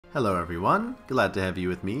Hello everyone, glad to have you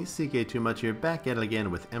with me, CK2Much here, back at it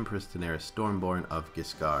again with Empress Daenerys Stormborn of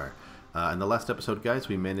Giscard. In the last episode, guys,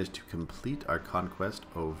 we managed to complete our conquest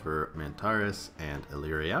over Mantaris and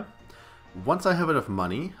Illyria. Once I have enough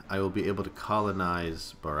money, I will be able to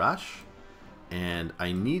colonize Barash, and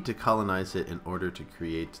I need to colonize it in order to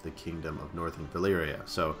create the Kingdom of Northern Valyria.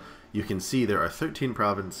 So you can see there are 13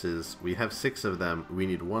 provinces, we have 6 of them, we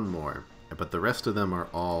need 1 more, but the rest of them are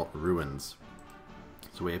all ruins.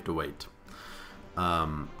 So we have to wait.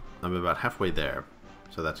 I'm about halfway there,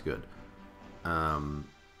 so that's good. And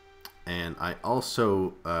I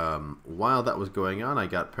also, while that was going on, I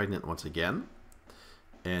got pregnant once again.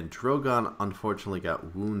 And Drogon unfortunately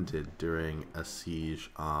got wounded during a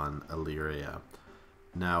siege on Illyria.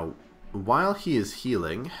 Now, while he is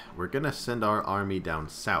healing, we're going to send our army down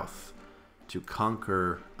south to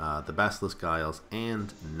conquer the Basilisk Isles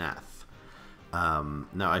and Naath.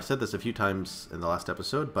 Now, I've said this a few times in the last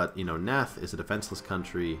episode, but, you know, Naath is a defenseless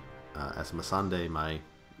country, as Missandei, my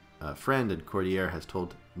friend and courtier, has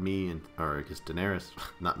told me, or I guess Daenerys,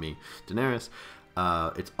 not me, Daenerys,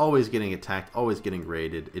 it's always getting attacked, always getting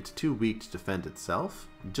raided. It's too weak to defend itself,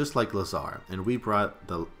 just like Lazar. And we brought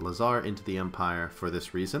the Lazar into the Empire for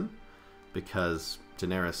this reason, because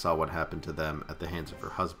Daenerys saw what happened to them at the hands of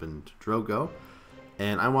her husband, Drogo,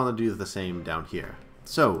 and I want to do the same down here.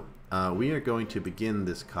 So, we are going to begin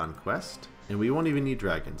this conquest, and we won't even need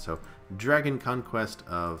dragons. So, dragon conquest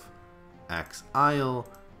of Axe Isle,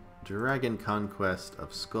 dragon conquest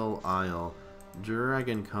of Skull Isle,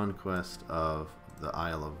 dragon conquest of the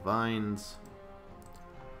Isle of Vines,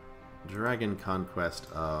 dragon conquest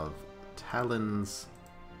of Talons,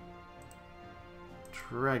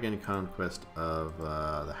 dragon conquest of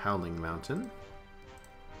the Howling Mountain.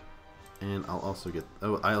 And I'll also get...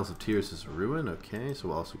 Oh, Isles of Tears is a ruin. Okay, so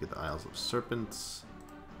we'll also get the Isles of Serpents.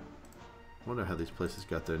 I wonder how these places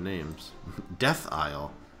got their names. Death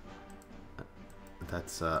Isle.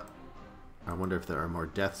 That's, I wonder if there are more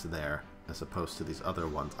deaths there as opposed to these other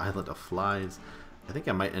ones. Island of Flies. I think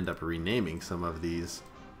I might end up renaming some of these.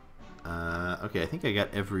 Okay, I think I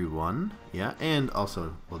got every one. Yeah, and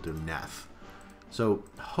also we'll do Naath. So,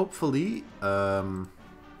 hopefully...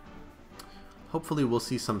 Hopefully we'll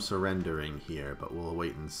see some surrendering here, but we'll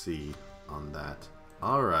wait and see on that.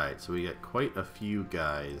 Alright, so we got quite a few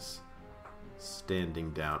guys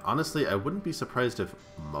standing down. Honestly, I wouldn't be surprised if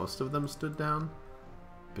most of them stood down,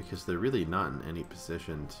 because they're really not in any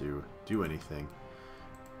position to do anything.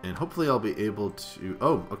 And hopefully I'll be able to...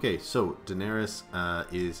 Oh, okay, so Daenerys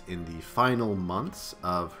is in the final months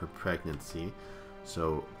of her pregnancy,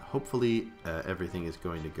 so hopefully everything is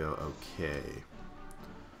going to go okay.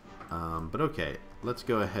 But okay, let's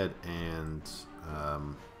go ahead and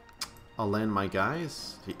I'll land my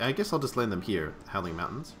guys. I guess I'll just land them here, Howling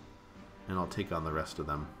Mountains, and I'll take on the rest of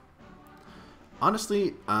them.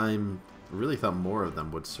 Honestly, I really thought more of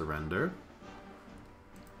them would surrender,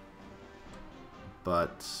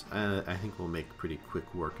 but I think we'll make pretty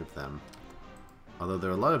quick work of them. Although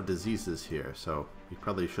there are a lot of diseases here, so we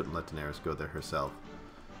probably shouldn't let Daenerys go there herself.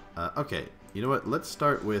 Okay, you know what? Let's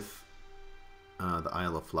start with the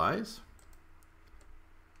Isle of Flies,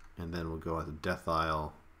 and then we'll go on to Death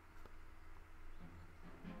Isle.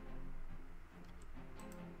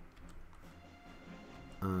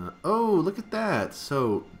 Oh, look at that!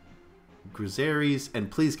 So, Grisaries, and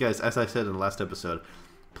please guys, as I said in the last episode,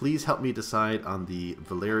 please help me decide on the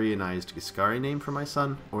Valerianized Giscari name for my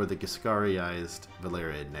son, or the Giscariized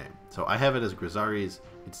Valerian name. So I have it as Grisaries.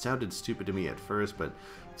 It sounded stupid to me at first, but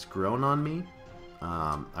it's grown on me.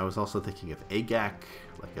 I was also thinking of Agak,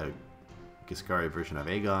 like a Giscari version of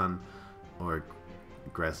Aegon, or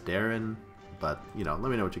Grasdarin, but, you know,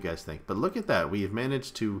 let me know what you guys think. But look at that, we've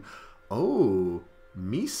managed to... Oh,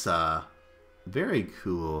 Misa. Very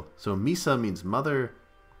cool. So Misa means mother.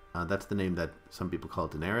 That's the name that some people call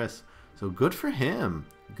Daenerys. So good for him.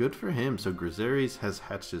 Good for him. So Grisaries has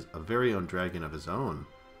hatched a very own dragon of his own.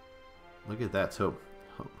 Look at that. So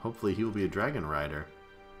hopefully he will be a dragon rider.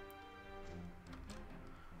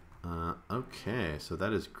 Okay, so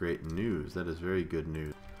that is great news. That is very good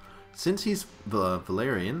news. Since he's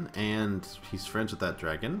Valerian and he's friends with that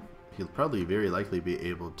dragon, he'll probably very likely be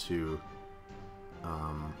able to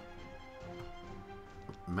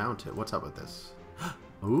mount it. What's up with this?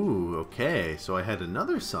 Ooh, okay. So I had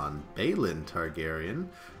another son, Balin Targaryen.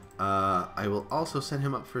 I will also set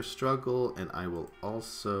him up for struggle, and I will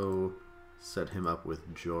also set him up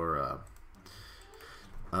with Jorah.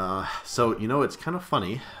 So, you know, it's kind of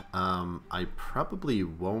funny. I probably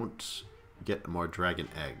won't get more dragon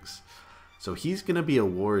eggs. So he's going to be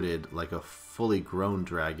awarded like a fully grown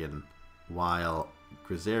dragon, while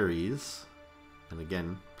Grisaries and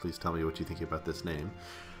again, please tell me what you think about this name,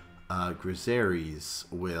 Griseries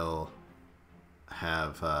will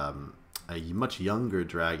have a much younger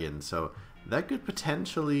dragon, so that could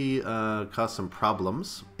potentially cause some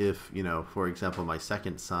problems if, you know, for example, my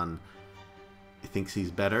second son thinks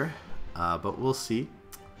he's better, but we'll see.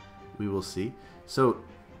 We will see. So,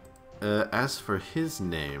 as for his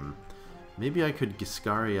name, maybe I could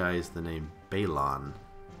Giscariize the name Balon.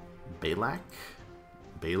 Balak?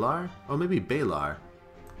 Balar? Oh, maybe Balar.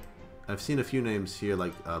 I've seen a few names here,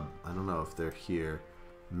 like, I don't know if they're here.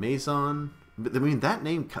 Maison? But, I mean, that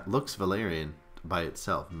name looks Valyrian by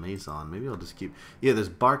itself. Maison. Maybe I'll just keep... Yeah, there's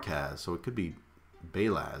Barkaz, so it could be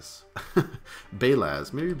Balaz.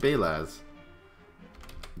 Balaz. Maybe Balaz.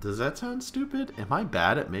 Does that sound stupid? Am I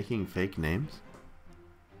bad at making fake names?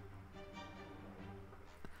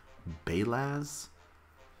 Balaz?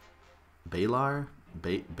 Balar?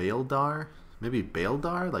 Baildar? Maybe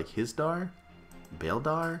Baildar? Like Hisdar?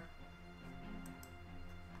 Baildar?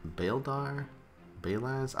 Baildar?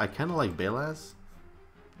 Balaz? I kind of like Balaz.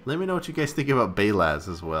 Let me know what you guys think about Balaz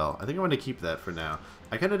as well. I think I want to keep that for now.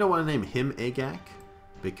 I kind of don't want to name him Agak,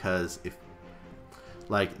 because if...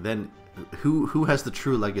 Like, then... Who has the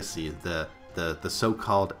true legacy? The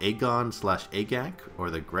so-called Aegon / Agak, or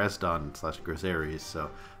the Grazdon / Griseries?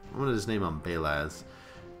 So I wanted his name on Balaz.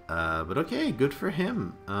 But okay, good for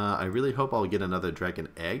him. I really hope I'll get another dragon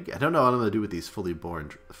egg. I don't know what I'm going to do with these fully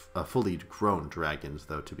grown dragons,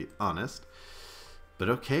 though, to be honest. But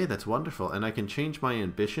okay, that's wonderful. And I can change my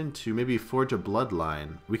ambition to maybe forge a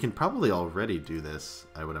bloodline. We can probably already do this,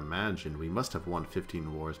 I would imagine. We must have won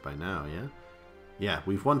 15 wars by now, yeah? Yeah,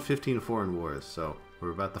 we've won 15 foreign wars, so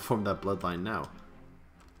we're about to form that bloodline now.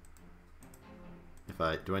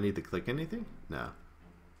 Do I need to click anything? No.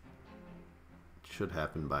 It should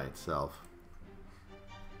happen by itself.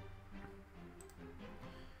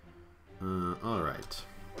 Alright.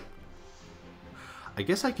 I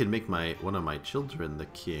guess I could make one of my children the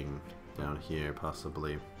king down here,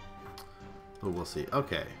 possibly. But we'll see.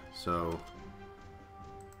 Okay, so...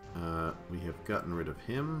 we have gotten rid of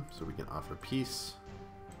him, so we can offer peace.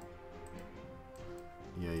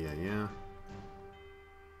 Yeah.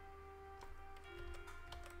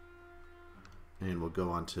 And we'll go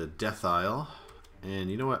on to Death Isle. And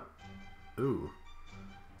you know what? Ooh.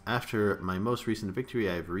 After my most recent victory,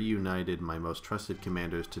 I have reunited my most trusted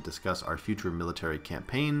commanders to discuss our future military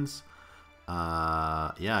campaigns.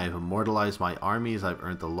 Yeah, I've immortalized my armies. I've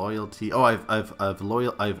earned the loyalty. Oh, I've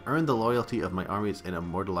earned the loyalty of my armies and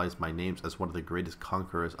immortalized my names as one of the greatest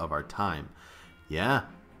conquerors of our time. Yeah,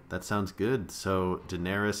 that sounds good. So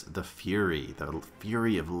Daenerys, the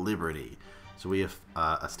Fury of Liberty. So we have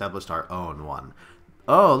established our own one.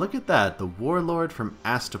 Oh, look at that! The warlord from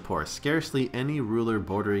Astapor. Scarcely any ruler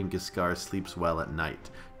bordering Giscard sleeps well at night,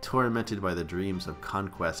 tormented by the dreams of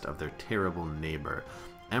conquest of their terrible neighbor.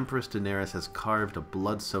 Empress Daenerys has carved a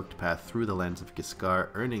blood-soaked path through the lands of Giscard,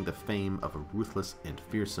 earning the fame of a ruthless and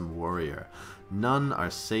fearsome warrior. None are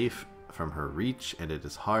safe from her reach, and it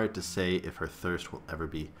is hard to say if her thirst will ever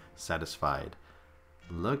be satisfied.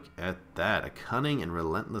 Look at that. A cunning and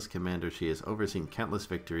relentless commander, she has overseen countless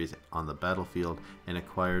victories on the battlefield and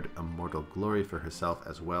acquired immortal glory for herself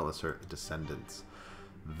as well as her descendants.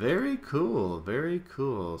 Very cool, very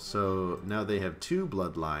cool. So now they have 2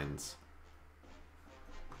 bloodlines.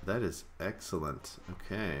 That is excellent.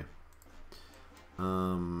 Okay.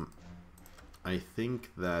 I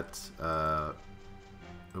think that... oh.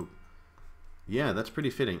 Yeah, that's pretty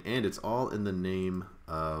fitting. And it's all in the name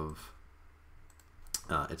of...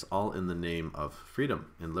 it's all in the name of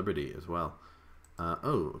freedom and liberty as well.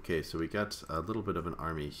 Oh, okay, so we got a little bit of an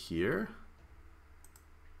army here.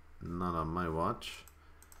 Not on my watch.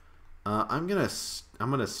 I'm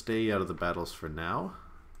gonna stay out of the battles for now.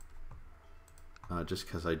 Just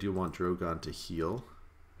because I do want Drogon to heal.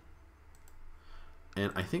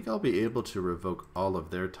 And I think I'll be able to revoke all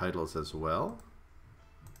of their titles as well.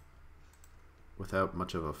 Without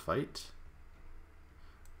much of a fight.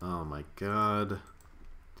 Oh my god.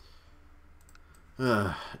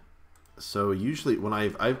 So usually when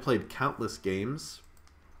I've played countless games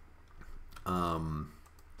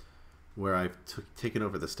where I've taken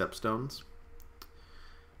over the stepstones,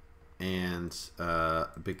 and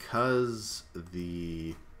because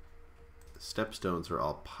the stepstones are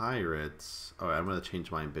all pirates... Oh, I'm going to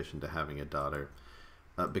change my ambition to having a daughter.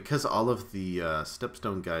 Because all of the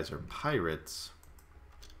stepstone guys are pirates,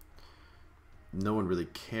 no one really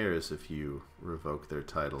cares if you revoke their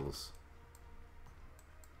titles.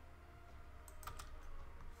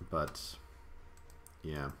 But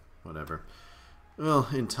yeah, whatever. Well,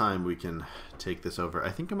 in time we can take this over. I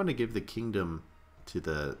think I'm going to give the kingdom to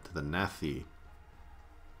the Naathi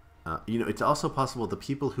You know, it's also possible the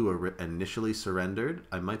people who are initially surrendered,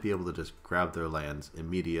 I might be able to just grab their lands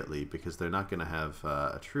immediately because they're not going to have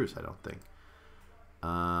a truce, I don't think.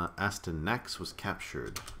 Nax was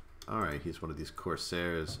captured. Alright, he's one of these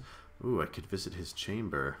corsairs. Ooh, I could visit his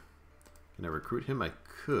chamber. Can I recruit him? I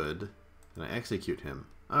could. Can I execute him?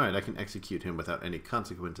 Alright, I can execute him without any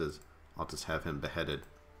consequences. I'll just have him beheaded.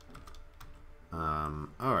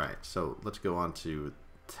 Alright, so let's go on to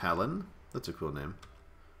Talon. That's a cool name.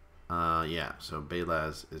 Yeah, so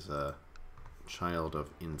Balaz is a child of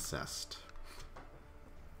incest.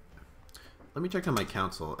 Let me check on my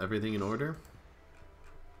council. Everything in order?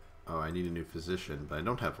 Oh, I need a new physician, but I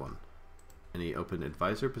don't have one. Any open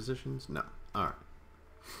advisor positions? No. Alright.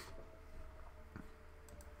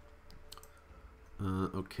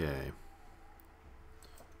 Okay.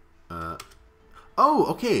 Oh,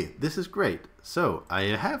 okay. This is great. So, I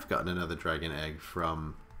have gotten another dragon egg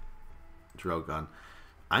from Drogon.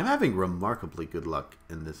 I'm having remarkably good luck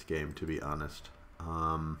in this game, to be honest.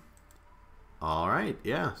 Alright,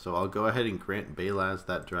 yeah. So I'll go ahead and grant Balaz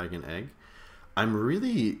that dragon egg. I'm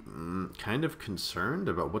really kind of concerned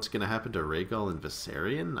about what's going to happen to Rhaegal and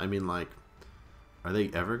Viserion. I mean, like, are they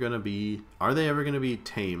ever going to be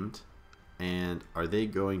tamed? And are they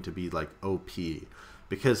going to be, like, OP?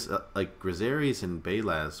 Because, like, Viserys and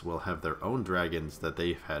Balaz will have their own dragons that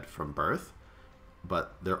they've had from birth.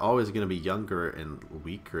 But they're always going to be younger and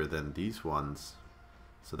weaker than these ones.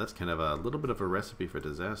 So that's kind of a little bit of a recipe for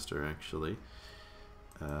disaster, actually.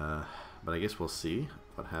 But I guess we'll see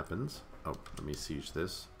what happens. Oh, let me siege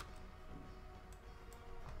this.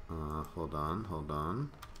 Hold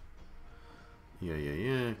on.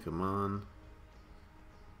 Yeah, come on.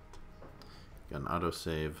 Got an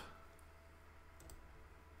autosave.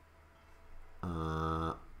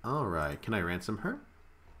 Alright, can I ransom her?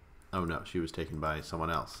 Oh no, she was taken by someone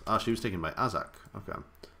else. Oh, she was taken by Azak. Okay.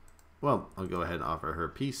 Well, I'll go ahead and offer her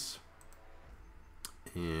peace.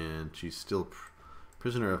 And she's still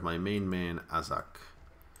prisoner of my main man, Azak.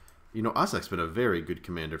 You know, Azak's been a very good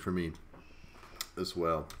commander for me as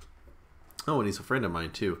well. Oh, and he's a friend of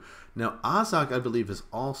mine too. Now, Azak, I believe, is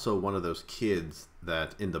also one of those kids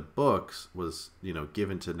that in the books was, you know,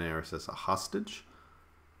 given to Daenerys as a hostage.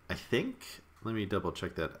 I think. Let me double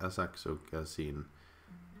check that. Azak Sogazin.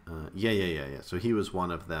 Yeah. So he was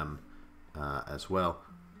one of them as well.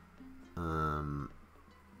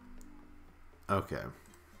 Okay.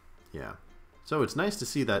 Yeah. So it's nice to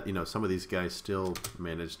see that, you know, some of these guys still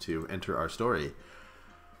managed to enter our story.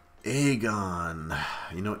 Aegon.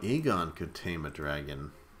 You know, Aegon could tame a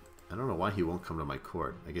dragon. I don't know why he won't come to my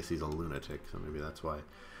court. I guess he's a lunatic, so maybe that's why.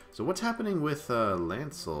 So what's happening with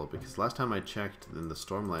Lancel? Because last time I checked, in the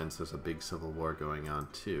Stormlands, there's a big civil war going on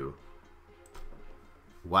too.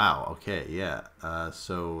 Wow, okay, yeah.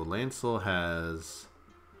 So Lancel has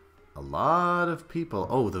a lot of people.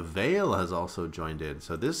 Oh, the Vale has also joined in.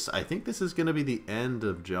 So this, I think this is going to be the end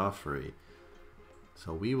of Joffrey.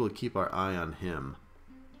 So we will keep our eye on him.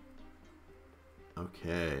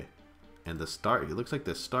 Okay. And the Stark, it looks like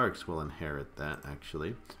the Starks will inherit that,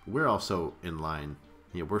 actually. We're also in line.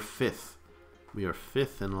 Yeah, we're 5th. We are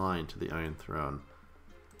 5th in line to the Iron Throne.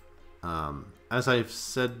 As I've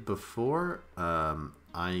said before,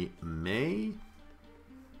 I may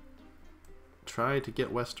try to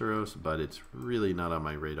get Westeros, but it's really not on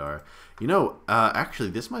my radar. You know, actually,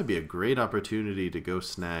 this might be a great opportunity to go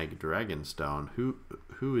snag Dragonstone.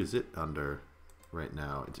 Who is it under right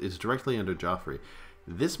now? It's directly under Joffrey.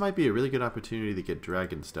 This might be a really good opportunity to get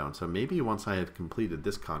Dragonstone. So maybe once I have completed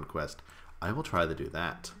this conquest, I will try to do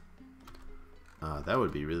that. That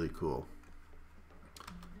would be really cool.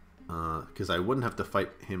 Because I wouldn't have to fight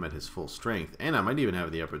him at his full strength. And I might even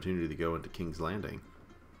have the opportunity to go into King's Landing.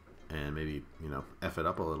 And maybe, you know, F it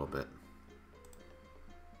up a little bit.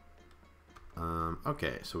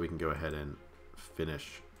 Okay, so we can go ahead and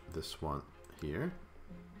finish this one here.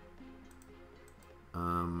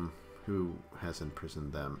 Who has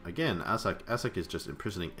imprisoned them? Again, Azak is just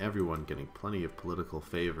imprisoning everyone, getting plenty of political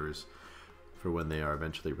favors for when they are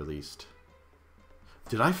eventually released.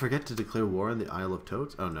 Did I forget to declare war on the Isle of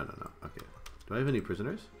Toads? Oh, no. Okay. Do I have any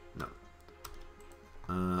prisoners?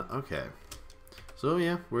 No. Okay. So,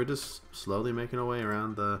 yeah, we're just slowly making our way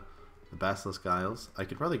around the Basilisk Isles. I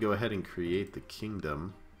could probably go ahead and create the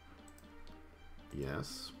kingdom.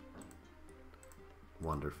 Yes.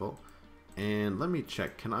 Wonderful. And let me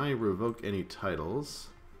check. Can I revoke any titles?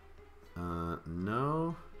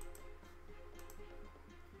 No.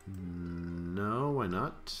 No, why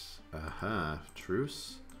not? Aha,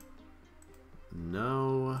 truce.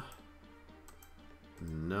 No.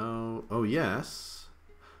 No. Oh, yes.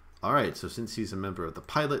 Alright, so since he's a member of the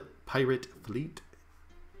pirate fleet,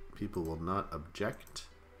 people will not object.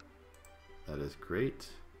 That is great.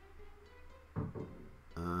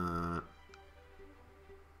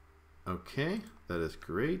 Okay, that is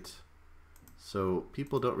great. So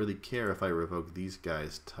people don't really care if I revoke these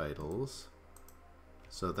guys' titles.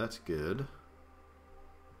 So that's good.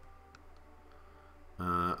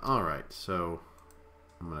 Alright, so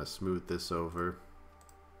I'm going to smooth this over.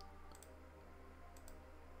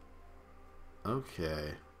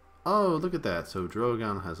 Okay. Oh, look at that. So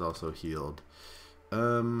Drogon has also healed.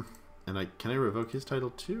 And can I revoke his title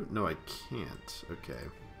too? No, I can't. Okay.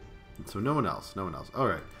 So no one else. No one else.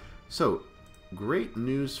 Alright. So, great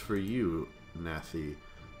news for you, Naath.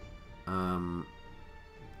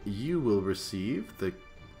 You will receive the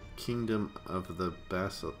Kingdom of the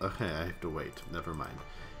Basilisk. Okay, I have to wait. Never mind.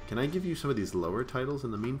 Can I give you some of these lower titles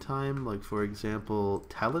in the meantime? Like, for example,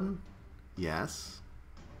 Talon? Yes.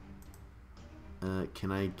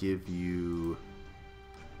 Can I give you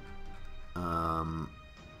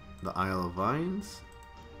the Isle of Vines?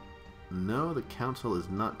 No, the council is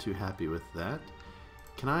not too happy with that.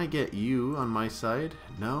 Can I get you on my side?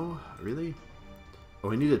 No? Really? Oh,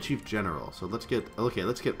 we need a chief general. So let's get... Okay,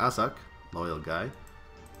 let's get Asak, loyal guy.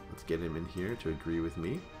 Let's get him in here to agree with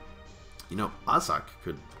me. You know, Asak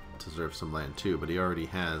could deserve some land too, but he already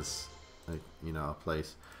has, a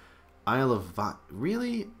place. Isle of Vines.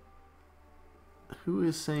 Really? Who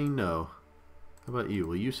is saying no? How about you?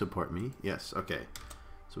 Will you support me? Yes, okay.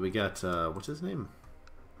 So we got, what's his name?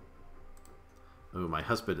 Oh, my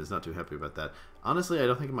husband is not too happy about that. Honestly, I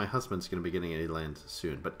don't think my husband's going to be getting any land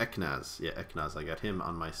soon. But Eknaz, yeah, Eknaz, I got him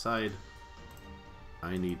on my side.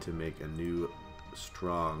 I need to make a new,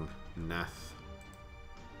 strong Naath.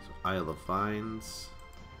 So Isle of Vines,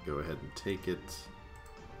 go ahead and take it.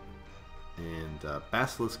 And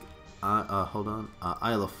Basilisk, hold on,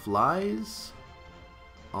 Isle of Flies,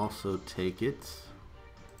 also take it.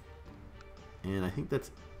 And I think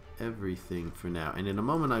that's everything for now. And in a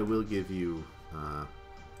moment I will give you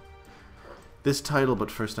this title, but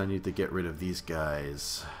first I need to get rid of these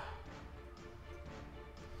guys.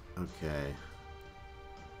 Okay.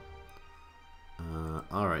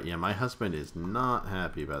 Alright, yeah, my husband is not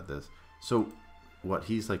happy about this. So, what,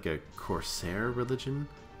 he's like a Corsair religion?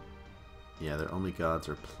 Yeah, their only gods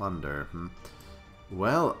are plunder.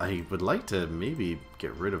 Well, I would like to maybe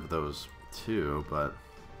get rid of those too, but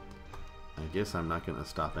I guess I'm not going to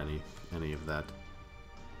stop any of that.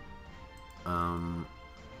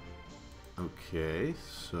 Okay,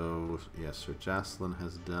 so yeah, Sir Jacelyn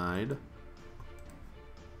has died.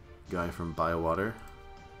 Guy from Bywater.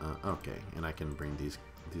 Okay, and I can bring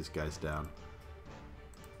these guys down.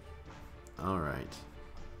 All right.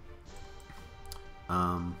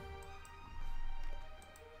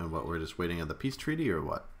 And what, we're just waiting on the peace treaty or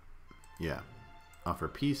what? Yeah. Offer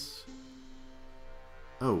peace.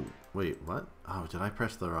 Oh, wait, what? Oh, did I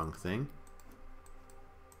press the wrong thing?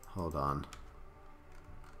 Hold on.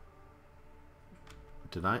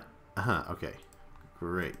 Did I? Okay.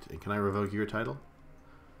 Great. And can I revoke your title?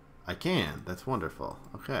 I can. That's wonderful.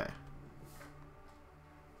 Okay.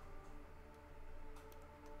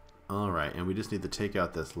 Alright, and we just need to take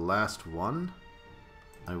out this last one.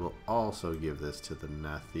 I will also give this to the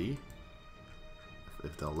Naath,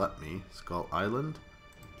 if they'll let me. Skull Island?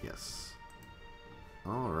 Yes.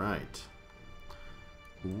 Alright.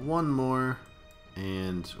 One more,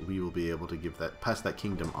 and we will be able to give that, pass that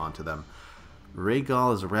kingdom on to them.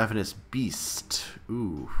 Rhaegal is a ravenous beast.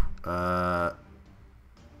 Ooh.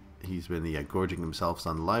 He's been gorging himself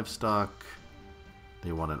on livestock.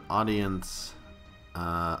 They want an audience.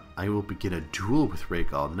 I will begin a duel with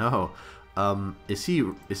Rhaegal. No. Is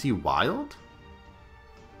he wild?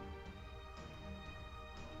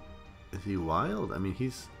 Is he wild? I mean,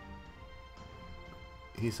 he's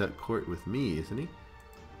at court with me, isn't he?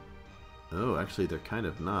 Oh, actually, they're kind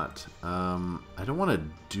of not. I don't want to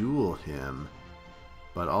duel him,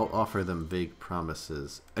 but I'll offer them vague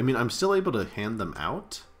promises. I mean, I'm still able to hand them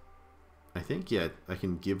out. I think, yeah, I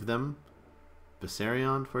can give them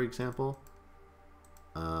Viserion, for example.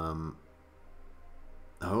 Oh,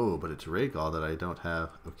 but it's Rhaegal that I don't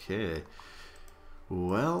have. Okay.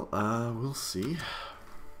 Well, we'll see.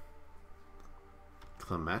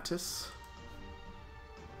 Clematis.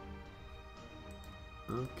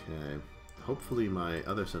 Okay. Hopefully my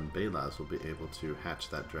other son Balaz will be able to hatch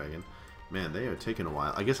that dragon. Man, they are taking a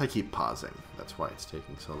while. I guess I keep pausing. That's why it's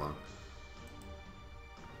taking so long.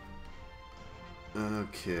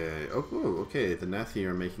 Okay. Oh, okay. The Naath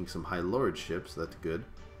are making some high lordships. That's good.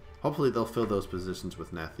 Hopefully they'll fill those positions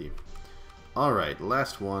with Naath. Alright,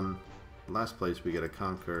 last one. Last place we gotta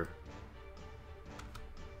conquer.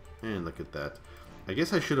 And look at that. I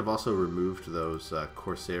guess I should have also removed those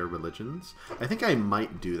Corsair religions. I think I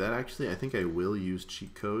might do that, actually. I think I will use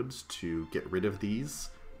cheat codes to get rid of these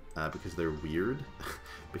because they're weird.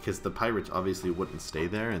 Because the pirates obviously wouldn't stay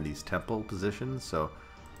there in these temple positions. So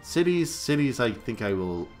cities I think I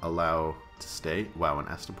will allow to stay. Wow, an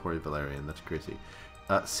Astapori Valerian, that's crazy.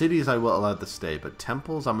 Cities I will allow to stay, but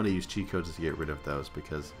temples I'm going to use cheat codes to get rid of those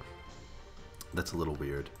because that's a little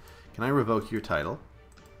weird. Can I revoke your title?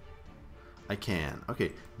 I can.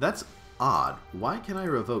 Okay, that's odd. Why can I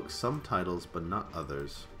revoke some titles but not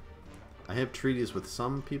others? I have treaties with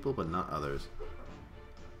some people but not others.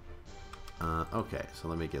 Okay, so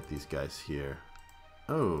let me get these guys here.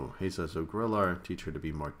 Oh, hey, so Grillar, teach her to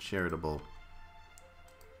be more charitable.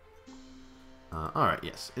 Alright,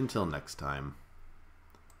 yes, until next time.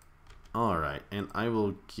 Alright, and I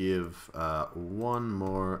will give one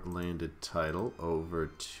more landed title over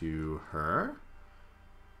to her.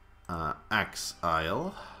 Axe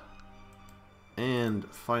Isle. And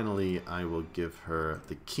finally, I will give her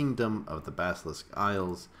the Kingdom of the Basilisk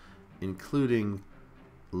Isles, including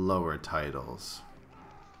lower titles.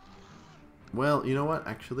 Well, you know what,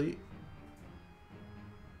 actually?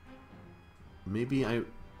 Maybe I...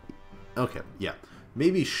 Okay, yeah.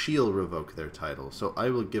 Maybe she'll revoke their title, so I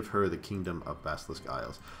will give her the Kingdom of Basilisk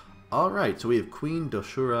Isles. Alright, so we have Queen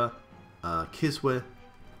Doshura Kiswe.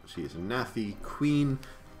 She is Naathi, Queen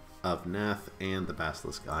of Naath and the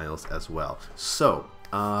Basilisk Isles as well. So,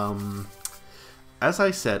 as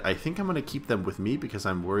I said, I think I'm going to keep them with me because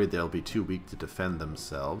I'm worried they'll be too weak to defend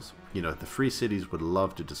themselves. You know, the free cities would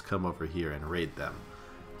love to just come over here and raid them.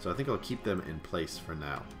 So I think I'll keep them in place for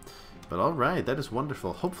now. But alright, that is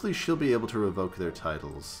wonderful. Hopefully she'll be able to revoke their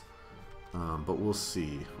titles. But we'll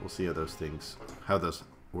see. We'll see how those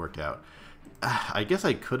work out. I guess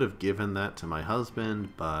I could have given that to my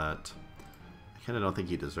husband, but I kind of don't think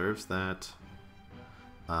he deserves that.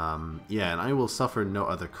 Yeah, and I will suffer no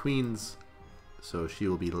other queens, so she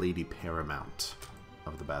will be Lady Paramount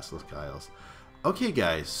of the Basilisk Isles. Okay,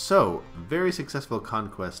 guys, so very successful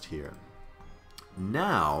conquest here.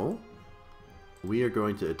 Now we are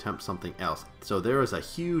going to attempt something else. So there is a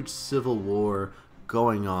huge civil war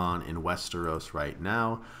going on in Westeros right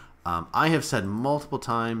now. I have said multiple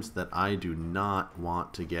times that I do not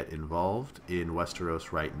want to get involved in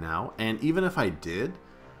Westeros right now. And even if I did,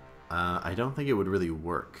 I don't think it would really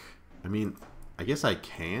work. I mean, I guess I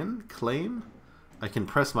can claim. I can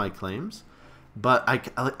press my claims. But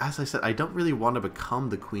as I said, I don't really want to become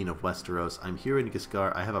the Queen of Westeros. I'm here in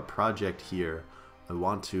Giscard. I have a project here. I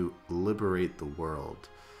want to liberate the world.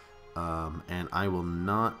 And I will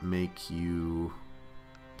not make you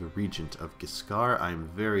the Regent of Giscard. I'm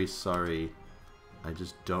very sorry. I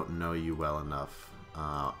just don't know you well enough.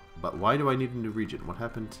 But why do I need a new regent? What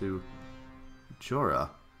happened to Jorah?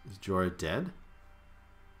 Is Jorah dead?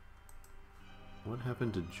 What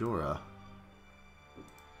happened to Jorah?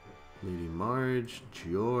 Lady Marge,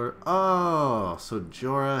 Jorah. Oh, so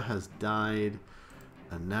Jorah has died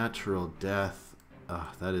a natural death.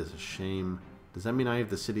 That is a shame. Does that mean I have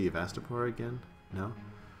the city of Astapor again? No?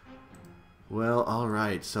 Well,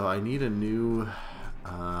 alright. So I need a new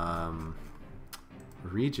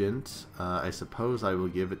regent. I suppose I will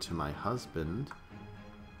give it to my husband.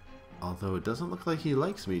 Although it doesn't look like he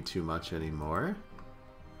likes me too much anymore.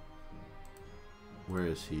 Where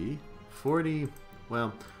is he? 40.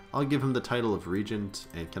 Well, I'll give him the title of regent.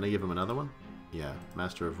 And can I give him another one? Yeah,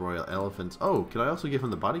 Master of Royal Elephants. Oh, can I also give him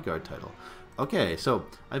the bodyguard title? Okay, so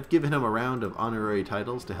I've given him a round of honorary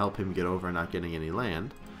titles to help him get over not getting any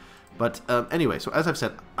land. But anyway, so as I've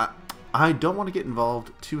said, I don't want to get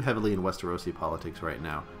involved too heavily in Westerosi politics right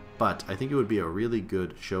now. But I think it would be a really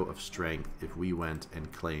good show of strength if we went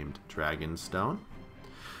and claimed Dragonstone.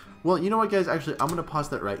 Well, you know what, guys? Actually, I'm going to pause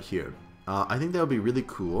that right here. I think that would be really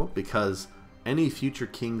cool because any future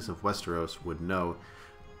kings of Westeros would know,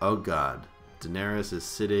 oh god, Daenerys is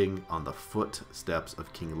sitting on the footsteps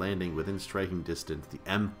of King Landing within striking distance, the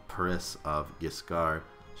Empress of Giscard.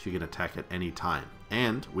 She can attack at any time.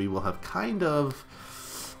 And we will have kind of,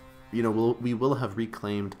 you know, we will have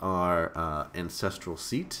reclaimed our ancestral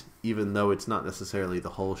seat, even though it's not necessarily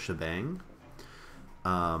the whole shebang.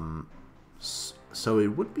 So it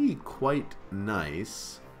would be quite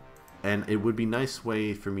nice, and it would be a nice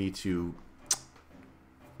way for me to,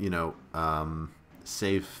 you know,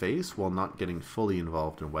 save face while not getting fully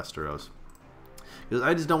involved in Westeros. Because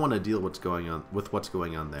I just don't want to deal with what's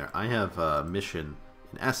going on there. I have a mission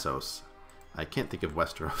in Essos. I can't think of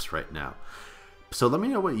Westeros right now. So let me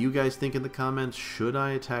know what you guys think in the comments. Should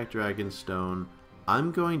I attack Dragonstone?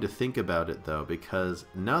 I'm going to think about it, though, because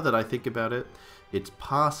now that I think about it, it's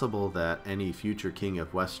possible that any future king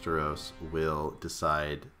of Westeros will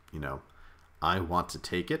decide, you know, I want to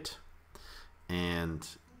take it, and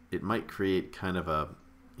it might create kind of a,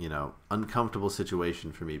 you know, uncomfortable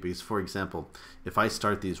situation for me. Because, for example, if I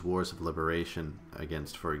start these wars of liberation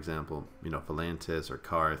against, for example, you know, Volantis or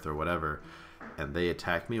Karth or whatever, and they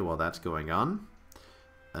attack me while that's going on,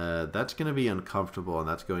 that's going to be uncomfortable and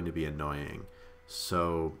that's going to be annoying.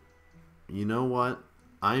 So, you know what?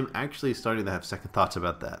 I'm actually starting to have second thoughts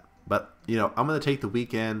about that. But, you know, I'm going to take the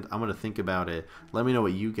weekend. I'm going to think about it. Let me know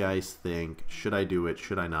what you guys think. Should I do it?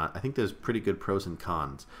 Should I not? I think there's pretty good pros and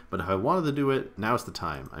cons. But if I wanted to do it, now's the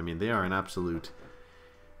time. I mean, they are in absolute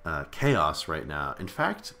chaos right now. In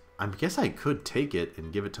fact, I guess I could take it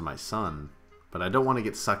and give it to my son. But I don't want to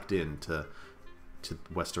get sucked into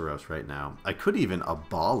Westeros right now. I could even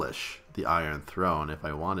abolish the Iron Throne if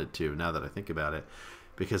I wanted to, now that I think about it.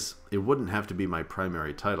 Because it wouldn't have to be my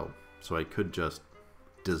primary title. So I could just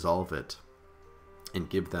dissolve it and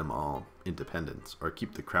give them all independence, or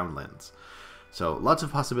keep the crown lands. So lots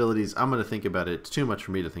of possibilities. I'm going to think about it. It's too much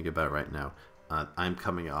for me to think about right now. I'm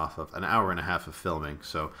coming off of an hour and a half of filming,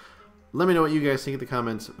 so let me know what you guys think in the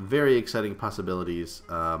comments. Very exciting possibilities.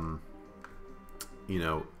 You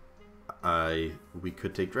know, we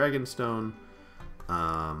could take Dragonstone.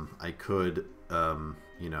 I could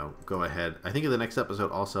you know, go ahead. I think in the next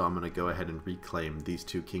episode also I'm going to go ahead and reclaim these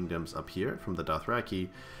two kingdoms up here from the Dothraki.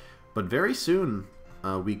 But very soon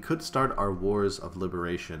we could start our wars of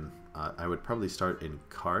liberation. I would probably start in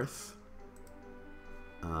Karth.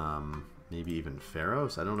 Maybe even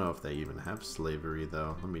Pharaohs. I don't know if they even have slavery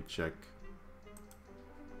though. Let me check.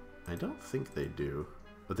 I don't think they do.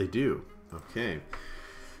 But they do. Okay.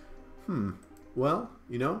 Well,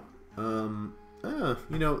 you know,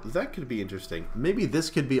 you know, that could be interesting. Maybe this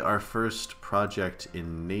could be our first project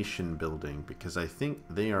in nation building, because I think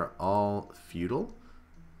they are all feudal.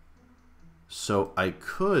 So I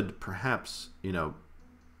could perhaps, you know,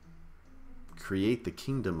 create the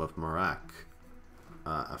kingdom of Merak,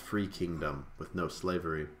 a free kingdom with no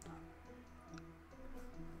slavery,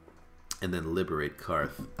 and then liberate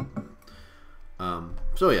Karth.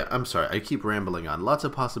 So yeah, I'm sorry, I keep rambling on. Lots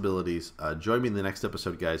of possibilities. Join me in the next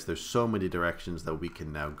episode, guys. There's so many directions that we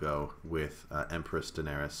can now go with Empress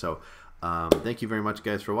Daenerys. So thank you very much,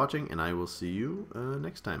 guys, for watching, and I will see you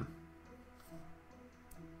next time.